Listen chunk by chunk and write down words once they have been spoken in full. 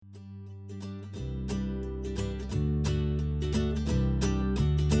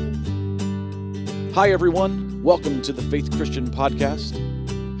Hi, everyone. Welcome to the Faith Christian Podcast.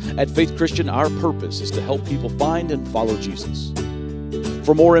 At Faith Christian, our purpose is to help people find and follow Jesus.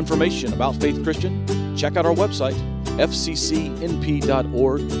 For more information about Faith Christian, check out our website, fccnp.org,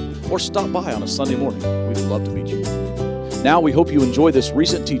 or stop by on a Sunday morning. We'd love to meet you. Now, we hope you enjoy this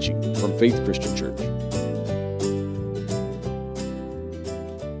recent teaching from Faith Christian Church.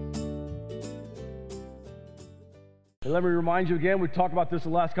 Let me remind you again, we've talked about this the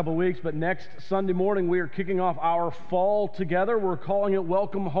last couple of weeks, but next Sunday morning we are kicking off our fall together. We're calling it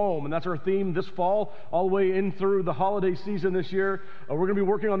Welcome Home, and that's our theme this fall, all the way in through the holiday season this year. We're going to be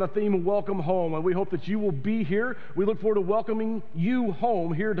working on the theme of Welcome Home, and we hope that you will be here. We look forward to welcoming you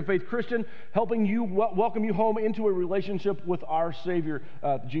home here to Faith Christian, helping you welcome you home into a relationship with our Savior,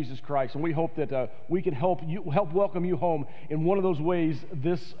 Jesus Christ. And we hope that we can help welcome you home in one of those ways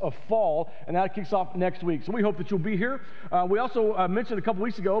this fall, and that kicks off next week. So we hope that you'll be here. We also mentioned a couple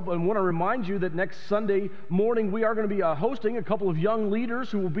weeks ago, but I want to remind you that next Sunday morning we are going to be hosting a couple of young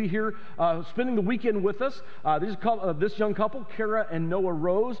leaders who will be here spending the weekend with us. This young couple, Kara and Noah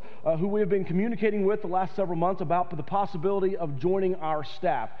Rose, who we have been communicating with the last several months about the possibility of joining our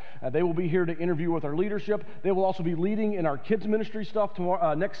staff. They will be here to interview with our leadership. They will also be leading in our kids ministry stuff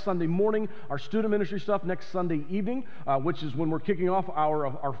tomorrow, next Sunday morning, our student ministry stuff next Sunday evening, which is when we're kicking off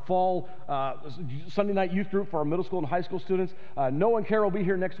our fall Sunday night youth group for our middle school and high school students. Noah and Kara will be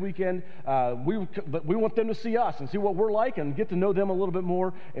here next weekend. We want them to see us and see what we're like and get to know them a little bit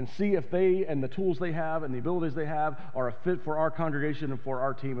more and see if they and the tools they have and the abilities they have are a fit for our congregation and for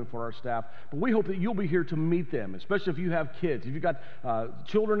our team and for our staff. But we hope that you'll be here to meet them, especially if you have kids. If you've got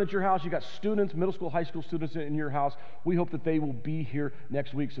children at your house, you've got students, middle school, high school students in your house, we hope that they will be here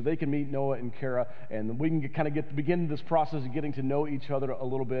next week so they can meet Noah and Kara, and we can begin this process of getting to know each other a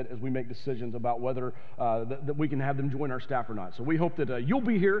little bit as we make decisions about whether that we can have them join our staff or not. So we hope that you'll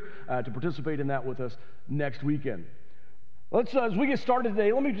be here to participate in that with us next weekend. Let's, as we get started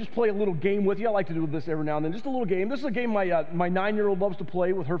today, let me just play a little game with you. I like to do this every now and then, just a little game. This is a game my 9-year-old loves to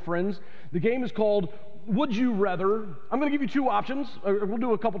play with her friends. The game is called Would You Rather. I'm going to give you two options. We'll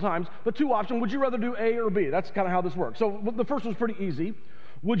do it a couple times, but two options. Would you rather do A or B? That's kind of how this works. So the first one's pretty easy.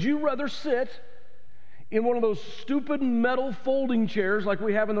 Would you rather sit in one of those stupid metal folding chairs like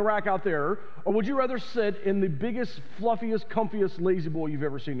we have in the rack out there, or would you rather sit in the biggest, fluffiest, comfiest lazy boy you've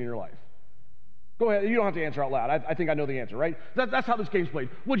ever seen in your life? Go ahead. You don't have to answer out loud. I think I know the answer, right? That's how this game's played.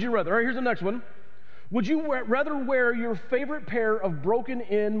 Would you rather? All right, here's the next one. Would you rather wear your favorite pair of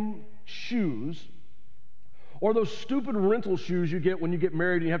broken-in shoes or those stupid rental shoes you get when you get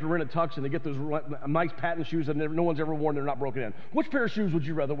married and you have to rent a tux and they get those nice patent shoes that no one's ever worn, they're not broken in? Which pair of shoes would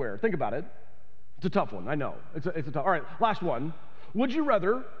you rather wear? Think about it. It's a tough one, I know. It's a tough. All right, last one. Would you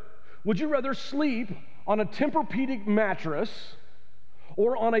rather sleep on a Tempur-Pedic mattress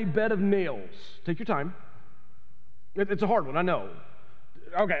or on a bed of nails? Take your time. It's a hard one, I know.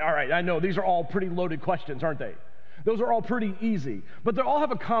 Okay, all right, I know. These are all pretty loaded questions, aren't they? Those are all pretty easy, but they all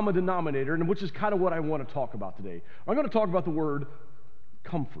have a common denominator, and which is kind of what I want to talk about today. I'm going to talk about the word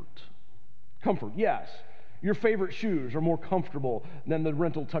comfort. Comfort, yes. Your shoes are more comfortable than the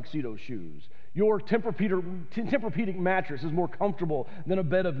rental tuxedo shoes. Your Tempur-Pedic mattress is more comfortable than a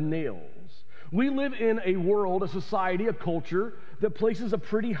bed of nails. We live in a world, a society, a culture that places a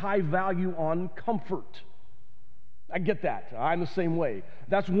pretty high value on comfort. I get that. I'm the same way.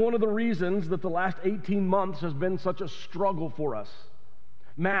 That's one of the reasons that the last 18 months has been such a struggle for us.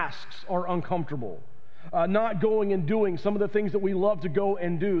 Masks are uncomfortable. Not going and doing some of the things that we love to go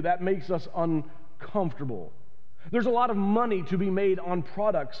and do, that makes us uncomfortable. There's a lot of money to be made on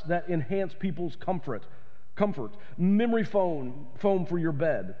products that enhance people's comfort. Memory foam for your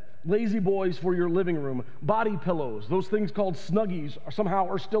bed, lazy boys for your living room, body pillows, those things called Snuggies somehow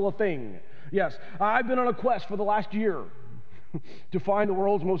are still a thing. Yes, I've been on a quest for the last year to find the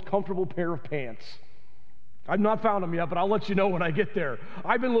world's most comfortable pair of pants. I've not found them yet, but I'll let you know when I get there.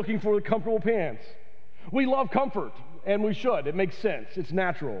 I've been looking for the comfortable pants. We love comfort, and we should. It makes sense. It's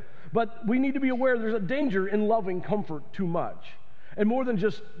natural. But we need to be aware there's a danger in loving comfort too much. And more than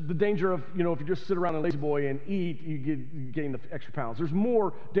just the danger of, if you just sit around in lazy boy and eat, you gain the extra pounds. There's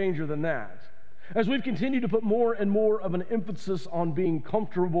more danger than that. As we've continued to put more and more of an emphasis on being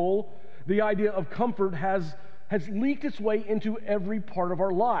comfortable, the idea of comfort has leaked its way into every part of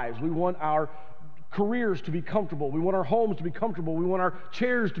our lives. We want our careers to be comfortable. We want our homes to be comfortable. We want our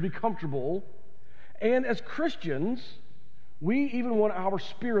chairs to be comfortable. And as Christians, we even want our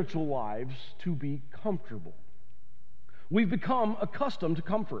spiritual lives to be comfortable. We've become accustomed to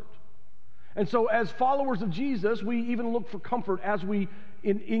comfort. And so as followers of Jesus, we even look for comfort as we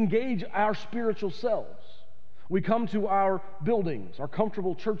engage our spiritual selves. We come to our buildings, our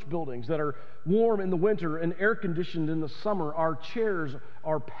comfortable church buildings that are warm in the winter and air-conditioned in the summer. Our chairs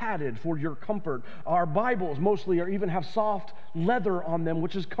are padded for your comfort. Our Bibles mostly even have soft leather on them,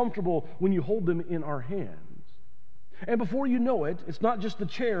 which is comfortable when you hold them in our hands. And before you know it, it's not just the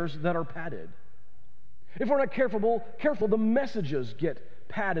chairs that are padded. If we're not careful, the messages get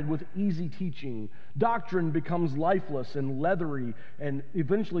padded with easy teaching. Doctrine becomes lifeless and leathery, and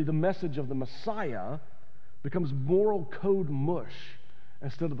eventually the message of the Messiah becomes moral code mush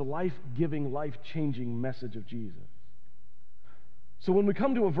instead of the life-giving, life-changing message of Jesus. So when we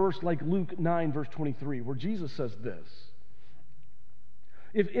come to a verse like Luke 9, verse 23, where Jesus says this,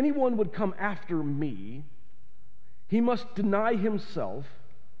 "If anyone would come after me, he must deny himself,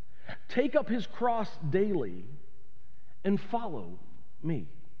 take up his cross daily, and follow me."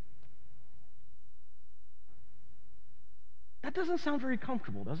 That doesn't sound very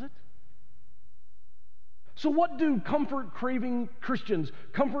comfortable, does it? So what do comfort-craving Christians,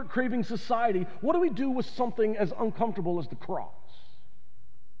 comfort-craving society, what do we do with something as uncomfortable as the cross?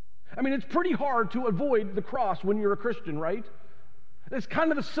 I mean, it's pretty hard to avoid the cross when you're a Christian, right? It's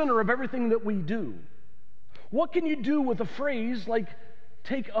kind of the center of everything that we do. What can you do with a phrase like,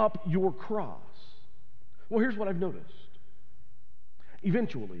 take up your cross? Well, here's what I've noticed.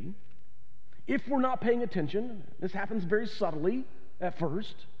 Eventually, if we're not paying attention, this happens very subtly at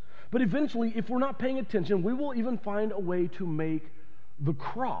first, but eventually, if we're not paying attention, we will even find a way to make the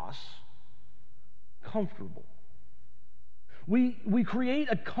cross comfortable. We create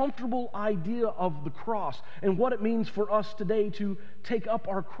a comfortable idea of the cross and what it means for us today to take up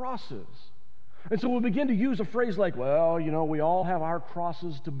our crosses. And so we'll begin to use a phrase like, well, you know, we all have our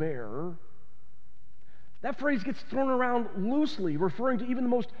crosses to bear. That phrase gets thrown around loosely, referring to even the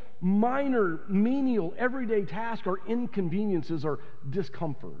most minor, menial, everyday tasks or inconveniences or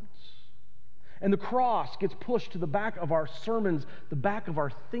discomforts. And the cross gets pushed to the back of our sermons, the back of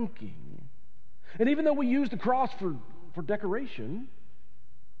our thinking. And even though we use the cross for decoration,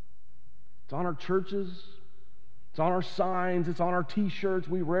 it's on our churches, it's on our signs, it's on our t-shirts,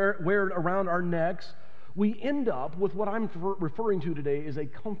 we wear it around our necks, we end up with what I'm referring to today is a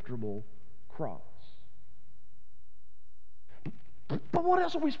comfortable cross. But what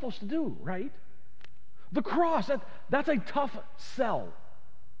else are we supposed to do, right? The cross, that's a tough sell.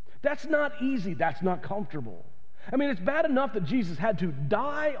 That's not easy, that's not comfortable. I mean, it's bad enough that Jesus had to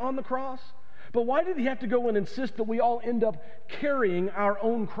die on the cross, but why did he have to go and insist that we all end up carrying our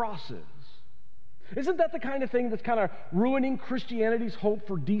own crosses? Isn't that the kind of thing that's kind of ruining Christianity's hope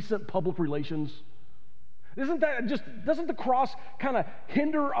for decent public relations? Doesn't the cross kind of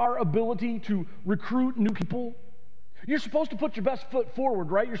hinder our ability to recruit new people? You're supposed to put your best foot forward,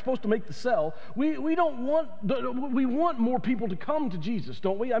 right? You're supposed to make the sell. We want more people to come to Jesus,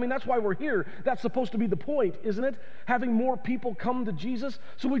 don't we? I mean, that's why we're here. That's supposed to be the point, isn't it? Having more people come to Jesus.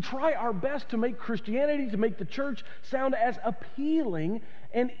 So we try our best to make Christianity, to make the church sound as appealing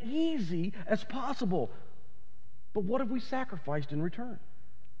and easy as possible. But what have we sacrificed in return?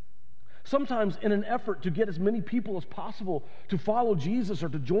 Sometimes in an effort to get as many people as possible to follow Jesus or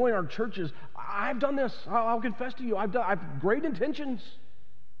to join our churches, I've done this. I'll confess to you, I've great intentions,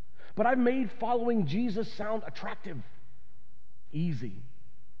 but I've made following Jesus sound attractive, easy,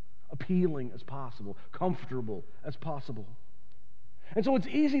 appealing as possible, comfortable as possible. And so it's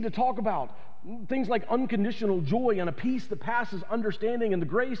easy to talk about things like unconditional joy and a peace that passes understanding and the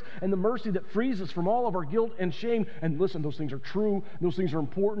grace and the mercy that frees us from all of our guilt and shame. And listen, those things are true, those things are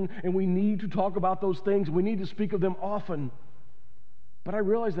important, and we need to talk about those things. We need to speak of them often. But I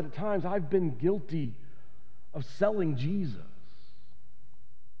realize that at times I've been guilty of selling Jesus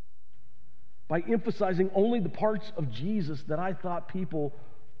by emphasizing only the parts of Jesus that I thought people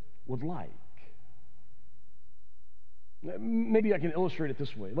would like. Maybe I can illustrate it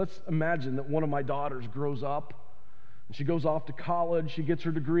this way. Let's imagine that one of my daughters grows up and she goes off to college, she gets her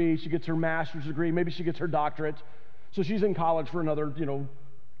degree, she gets her master's degree, maybe she gets her doctorate. So she's in college for another,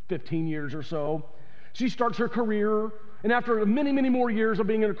 15 years or so. She starts her career, and after many, many more years of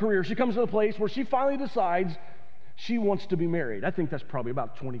being in her career, she comes to a place where she finally decides she wants to be married. I think that's probably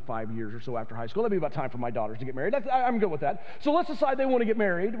about 25 years or so after high school. That'd be about time for my daughters to get married. I'm good with that. So let's decide they want to get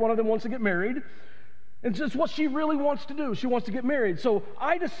married. One of them wants to get married. It's just what she really wants to do. She wants to get married. So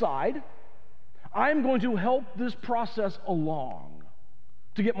I decide I'm going to help this process along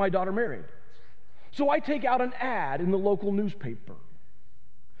to get my daughter married. So I take out an ad in the local newspaper.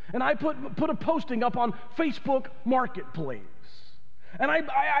 And I put a posting up on Facebook Marketplace. And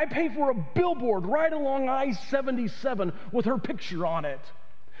I pay for a billboard right along I-77 with her picture on it.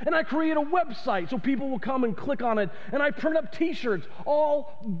 And I create a website so people will come and click on it. And I print up t-shirts,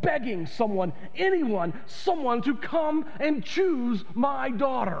 all begging someone, anyone, someone to come and choose my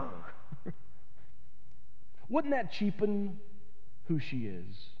daughter. Wouldn't that cheapen who she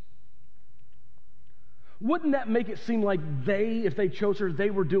is? Wouldn't that make it seem like if they chose her, they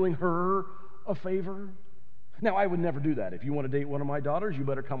were doing her a favor? Now, I would never do that. If you want to date one of my daughters, you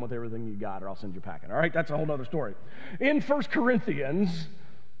better come with everything you got or I'll send you a packet. All right, that's a whole other story. In 1 Corinthians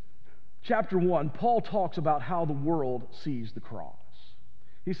chapter 1, Paul talks about how the world sees the cross.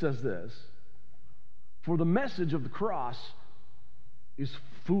 He says this, "For the message of the cross is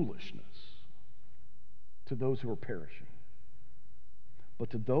foolishness to those who are perishing.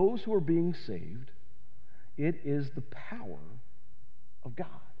 But to those who are being saved, it is the power of God."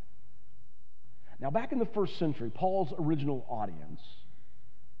 Now, back in the first century, Paul's original audience,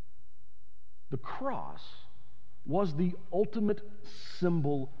 the cross was the ultimate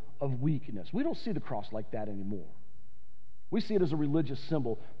symbol of weakness. We don't see the cross like that anymore. We see it as a religious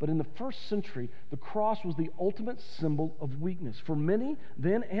symbol, but in the first century, the cross was the ultimate symbol of weakness. For many,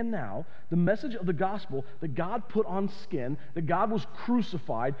 then and now, the message of the gospel that God put on skin, that God was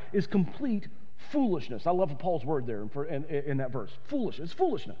crucified, is complete foolishness. I love Paul's word there in that verse. Foolishness. It's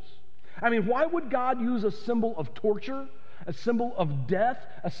foolishness. I mean, why would God use a symbol of torture, a symbol of death,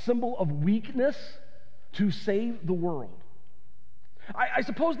 a symbol of weakness to save the world? I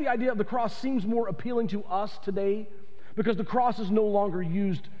suppose the idea of the cross seems more appealing to us today because the cross is no longer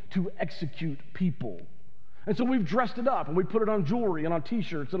used to execute people. And so we've dressed it up and we put it on jewelry and on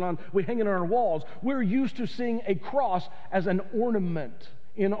t-shirts and we hang it on our walls. We're used to seeing a cross as an ornament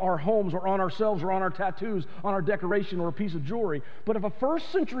in our homes or on ourselves or on our tattoos, on our decoration or a piece of jewelry. But if a first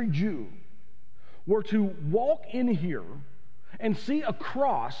century Jew were to walk in here and see a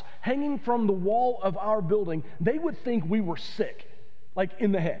cross hanging from the wall of our building, they would think we were sick, like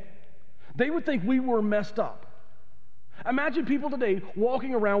in the head. They would think we were messed up. Imagine people today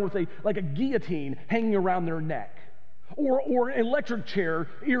walking around with a guillotine hanging around their neck or an electric chair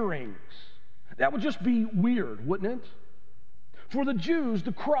earrings. That would just be weird, wouldn't it? For the Jews,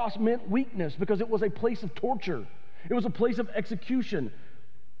 the cross meant weakness because it was a place of torture. It was a place of execution.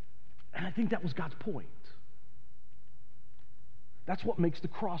 And I think that was God's point. That's what makes the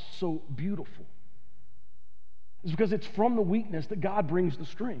cross so beautiful. It's because it's from the weakness that God brings the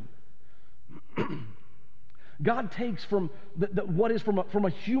strength. God takes from what is from a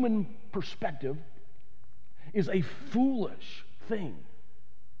human perspective is a foolish thing.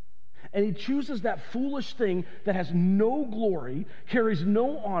 And he chooses that foolish thing that has no glory, carries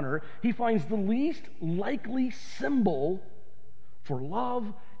no honor. He finds the least likely symbol for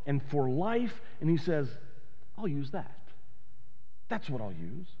love and for life, and he says, I'll use that. That's what I'll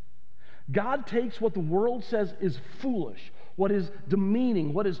use. God takes what the world says is foolish, what is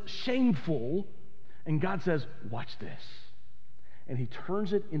demeaning, what is shameful, and God says, watch this. And he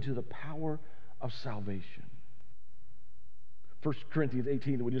turns it into the power of salvation. 1 Corinthians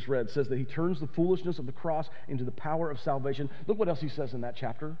 18 that we just read says that he turns the foolishness of the cross into the power of salvation. Look what else he says in that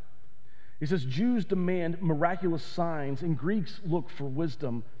chapter. He says, Jews demand miraculous signs and Greeks look for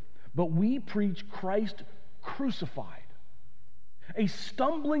wisdom, but we preach Christ crucified, a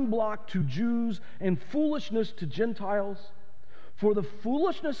stumbling block to Jews and foolishness to Gentiles. For the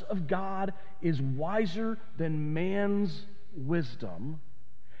foolishness of God is wiser than man's wisdom.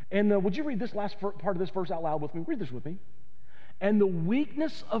 And would you read this last part of this verse out loud with me? Read this with me. And the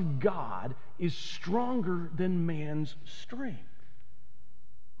weakness of God is stronger than man's strength.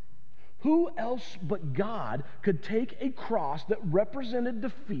 Who else but God could take a cross that represented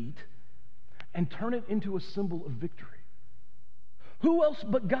defeat and turn it into a symbol of victory? Who else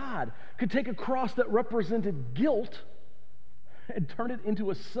but God could take a cross that represented guilt and turn it into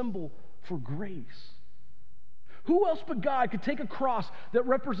a symbol for grace? Who else but God could take a cross that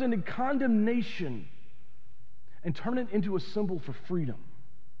represented condemnation and turn it into a symbol for freedom?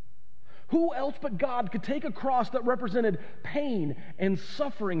 Who else but God could take a cross that represented pain and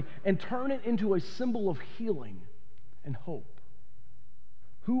suffering and turn it into a symbol of healing and hope?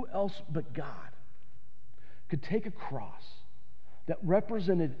 Who else but God could take a cross that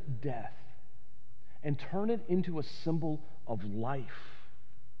represented death and turn it into a symbol of life?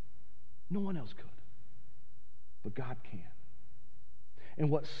 No one else could, but God can. And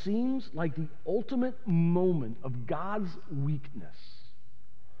what seems like the ultimate moment of God's weakness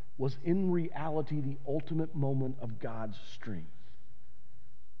was in reality the ultimate moment of God's strength.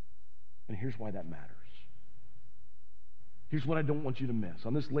 And here's why that matters. Here's what I don't want you to miss.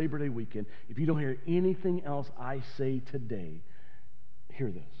 On this Labor Day weekend, if you don't hear anything else I say today, hear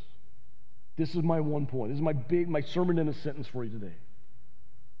this. This is my one point. This is my sermon in a sentence for you today.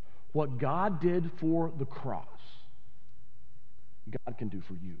 What God did for the cross, God can do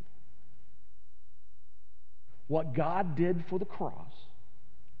for you. What God did for the cross,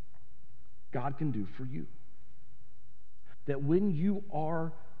 God can do for you. That when you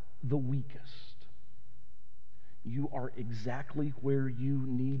are the weakest, you are exactly where you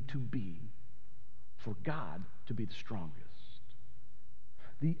need to be for God to be the strongest.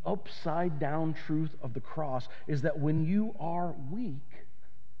 The upside down truth of the cross is that when you are weak,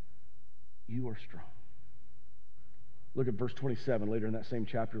 you are strong. Look at verse 27 later in that same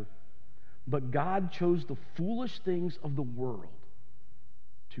chapter. But God chose the foolish things of the world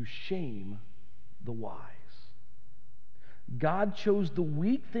to shame the wise. God chose the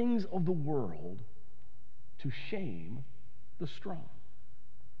weak things of the world to shame the strong.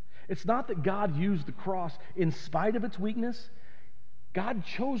 It's not that God used the cross in spite of its weakness. God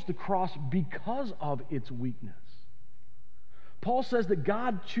chose the cross because of its weakness. Paul says that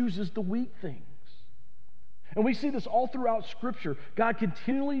God chooses the weak things. And we see this all throughout Scripture. God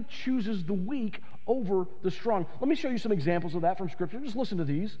continually chooses the weak over the strong. Let me show you some examples of that from Scripture. Just listen to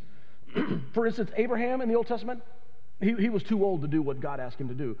these. For instance, Abraham in the Old Testament, he was too old to do what God asked him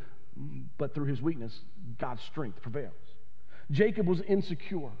to do. But through his weakness, God's strength prevails. Jacob was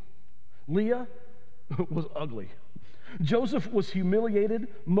insecure. Leah was ugly. Joseph was humiliated.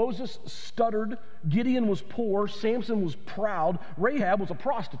 Moses stuttered. Gideon was poor. Samson was proud. Rahab was a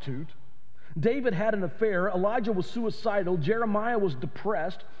prostitute. David had an affair. Elijah was suicidal. Jeremiah was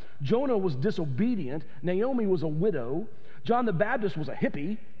depressed. Jonah was disobedient. Naomi was a widow. John the Baptist was a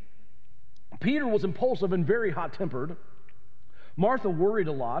hippie. Peter was impulsive and very hot-tempered. Martha worried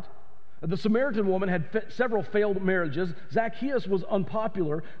a lot. The Samaritan woman had several failed marriages. Zacchaeus was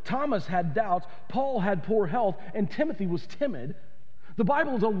unpopular. Thomas had doubts. Paul had poor health. And Timothy was timid. The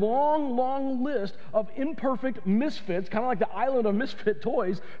Bible is a long, long list of imperfect misfits, kind of like the island of misfit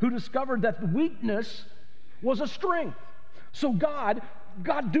toys, who discovered that weakness was a strength. So God,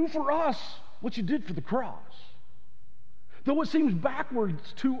 do for us what you did for the cross. Though it seems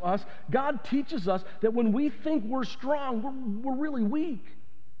backwards to us, God teaches us that when we think we're strong, we're really weak.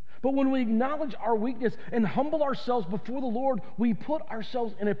 But when we acknowledge our weakness and humble ourselves before the Lord, we put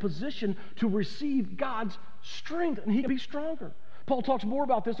ourselves in a position to receive God's strength, and He can be stronger. Paul talks more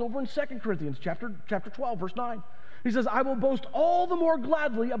about this over in 2 Corinthians chapter 12, verse 9. He says, I will boast all the more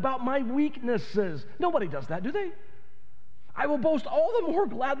gladly about my weaknesses. Nobody does that, do they? I will boast all the more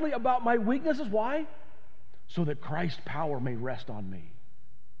gladly about my weaknesses. Why? So that Christ's power may rest on me.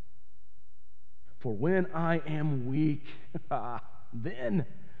 For when I am weak, then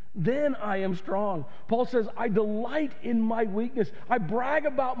I am strong. Paul says, I delight in my weakness. I brag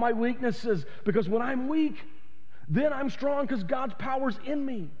about my weaknesses because when I'm weak, then I'm strong because God's power's in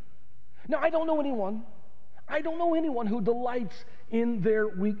me. Now, I don't know anyone who delights in their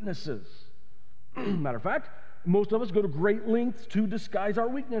weaknesses. Matter of fact, most of us go to great lengths to disguise our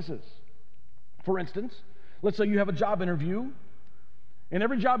weaknesses. For instance, let's say you have a job interview. In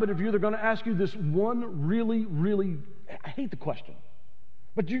every job interview, they're going to ask you this one really, I hate the question.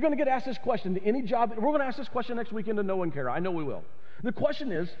 But you're going to get asked this question to any job. We're going to ask this question next weekend to Noah and Kara. I know we will. The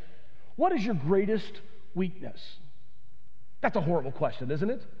question is, what is your greatest weakness? That's a horrible question, isn't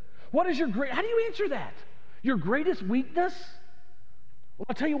it? How do you answer that? Your greatest weakness? Well,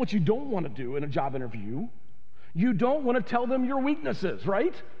 I'll tell you what you don't want to do in a job interview. You don't want to tell them your weaknesses,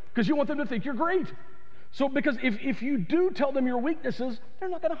 right? Because you want them to think you're great. So because if you do tell them your weaknesses, they're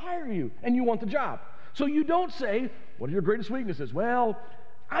not going to hire you, and you want the job. So you don't say, what are your greatest weaknesses? Well,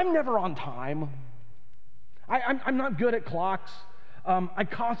 I'm never on time. I'm not good at clocks. I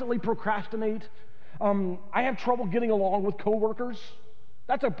constantly procrastinate. I have trouble getting along with coworkers.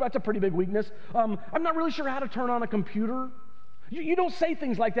 That's a pretty big weakness. I'm not really sure how to turn on a computer. You don't say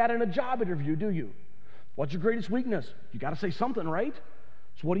things like that in a job interview, do you? What's your greatest weakness? You got to say something, right?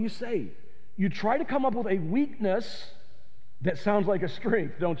 So what do you say? You try to come up with a weakness that sounds like a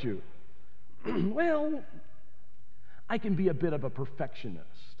strength, don't you? Well, I can be a bit of a perfectionist.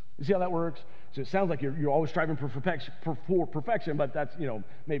 You see how that works? So it sounds like you're always striving for perfection, but that's,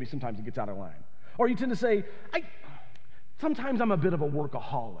 maybe sometimes it gets out of line. Or you tend to say, sometimes I'm a bit of a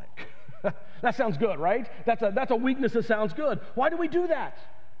workaholic. That sounds good, right? That's a weakness that sounds good. Why do we do that?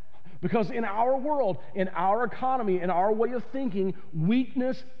 Because in our world, in our economy, in our way of thinking,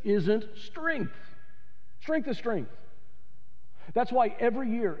 weakness isn't strength. Strength is strength. That's why every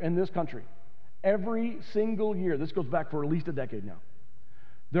year in this country, every single year, this goes back for at least a decade now,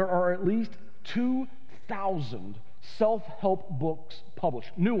 there are at least 2,000 self-help books published,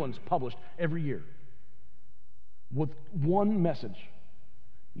 new ones published every year, with one message: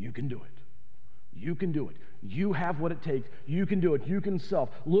 you can do it. You can do it. You have what it takes. You can do it. You can self.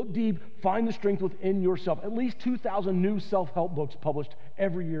 Look deep. Find the strength within yourself. At least 2,000 new self-help books published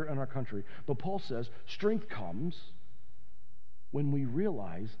every year in our country. But Paul says strength comes when we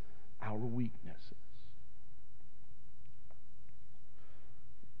realize our weaknesses.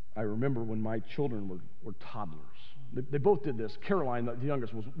 I remember when my children were toddlers. They both did this. Caroline, the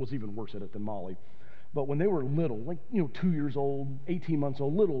youngest, was even worse at it than Molly. But when they were little, like 2 years old, 18 months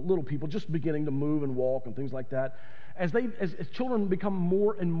old, little people, just beginning to move and walk and things like that, as children become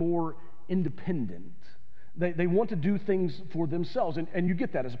more and more independent, they want to do things for themselves. And you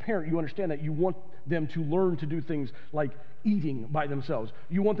get that as a parent. You understand that you want them to learn to do things like eating by themselves.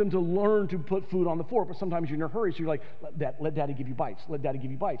 You want them to learn to put food on the fork, but sometimes you're in a hurry, so you're like, let daddy give you bites. Let daddy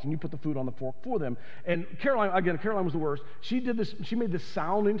give you bites. And you put the food on the fork for them. And Caroline was the worst. She made this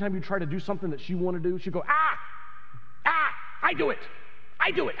sound anytime you try to do something that she wanted to do. She'd go, I do it,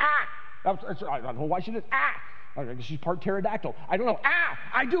 I don't know why she did, I guess she's part pterodactyl. I don't know,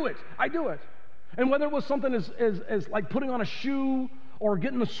 I do it. And whether it was something as like putting on a shoe, or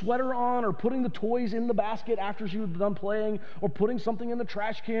getting the sweater on, or putting the toys in the basket after she was done playing, or putting something in the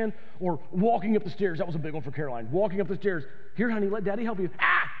trash can, or walking up the stairs. That was a big one for Caroline. Walking up the stairs. Here, honey, let daddy help you.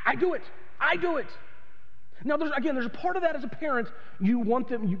 I do it. Now, there's a part of that as a parent. You want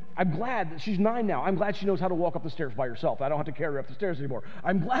them, I'm glad that she's 9 now. I'm glad she knows how to walk up the stairs by herself. I don't have to carry her up the stairs anymore.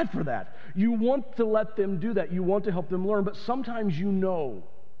 I'm glad for that. You want to let them do that. You want to help them learn, but sometimes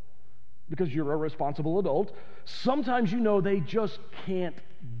because you're a responsible adult, sometimes they just can't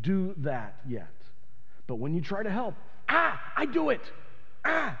do that yet. But when you try to help, I do it.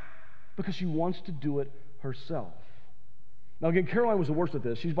 Because she wants to do it herself. Now again, Caroline was the worst at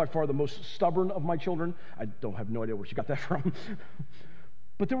this. She's by far the most stubborn of my children. I don't have no idea where she got that from.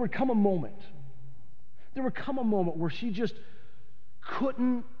 But there would come a moment where she just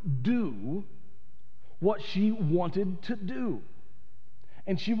couldn't do what she wanted to do.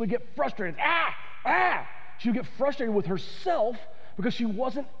 And she would get frustrated. She would get frustrated with herself because she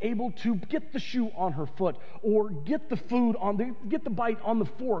wasn't able to get the shoe on her foot, or get the bite on the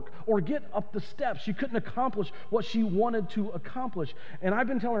fork, or get up the steps. She couldn't accomplish what she wanted to accomplish. And I've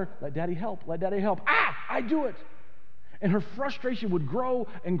been telling her, let daddy help. I do it. And her frustration would grow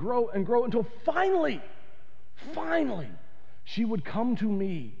and grow and grow until finally, she would come to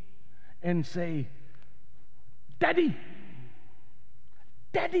me and say, Daddy.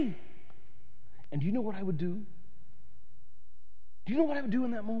 And do you know what I would do? Do you know what I would do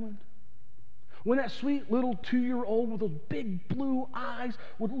in that moment? When that sweet little 2-year-old with those big blue eyes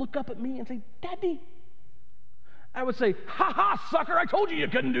would look up at me and say, Daddy, I would say, ha ha, sucker, I told you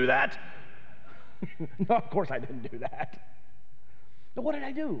couldn't do that. No, of course I didn't do that. But what did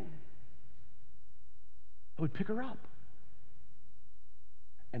I do? I would pick her up.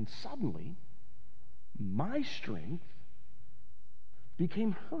 And suddenly, my strength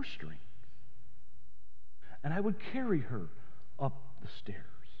became her strength. And I would carry her up the stairs.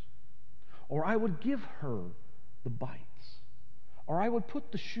 Or I would give her the bites. Or I would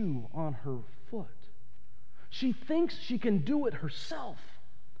put the shoe on her foot. She thinks she can do it herself,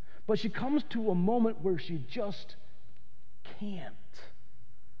 but she comes to a moment where she just can't.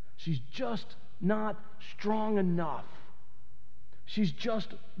 She's just not strong enough. She's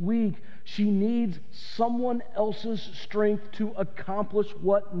just weak. She needs someone else's strength to accomplish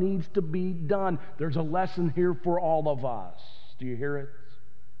what needs to be done. There's a lesson here for all of us. Do you hear it?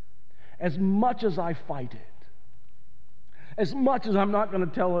 As much as I fight it, as much as I'm not going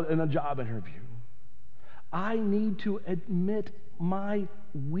to tell it in a job interview, I need to admit my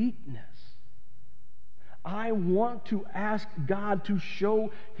weakness. I want to ask God to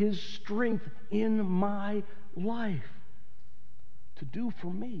show His strength in my life, to do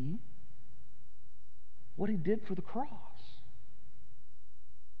for me what He did for the cross.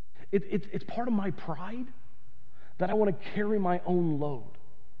 It's part of my pride that I want to carry my own load.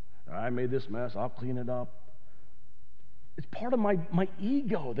 I made this mess, I'll clean it up. It's part of my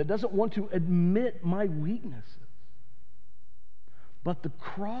ego that doesn't want to admit my weaknesses. But the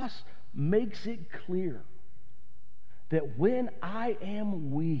cross makes it clear that when I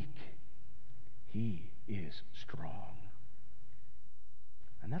am weak, He is strong.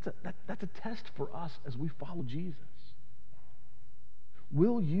 And that's a test for us as we follow Jesus.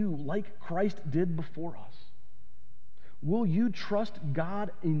 Will you, like Christ did before us, will you trust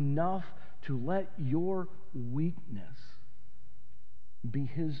God enough to let your weakness be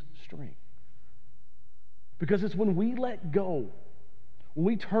His strength? Because it's when we let go, when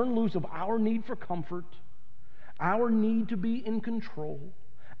we turn loose of our need for comfort, our need to be in control,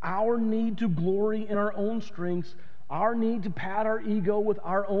 our need to glory in our own strengths, Our need to pat our ego with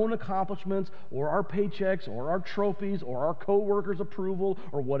our own accomplishments or our paychecks or our trophies or our co-workers' approval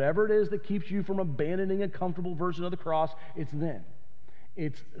or whatever it is that keeps you from abandoning a comfortable version of the cross, it's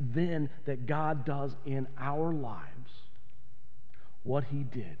then that God does in our lives what he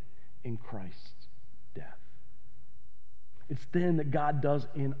did in Christ's death. It's then that God does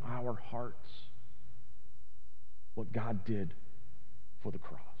in our hearts what God did for the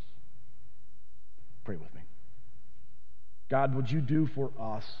cross. Pray with me. God, would you do for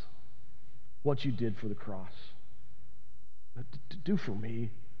us what you did for the cross? Do for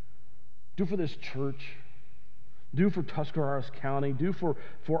me. Do for this church. Do for Tuscarawas County. Do for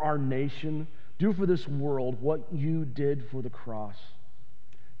our nation. Do for this world what you did for the cross,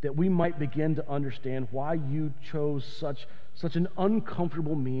 that we might begin to understand why you chose such an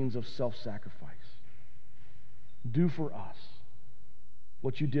uncomfortable means of self-sacrifice. Do for us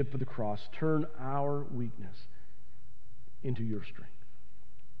what you did for the cross. Turn our weakness into your strength.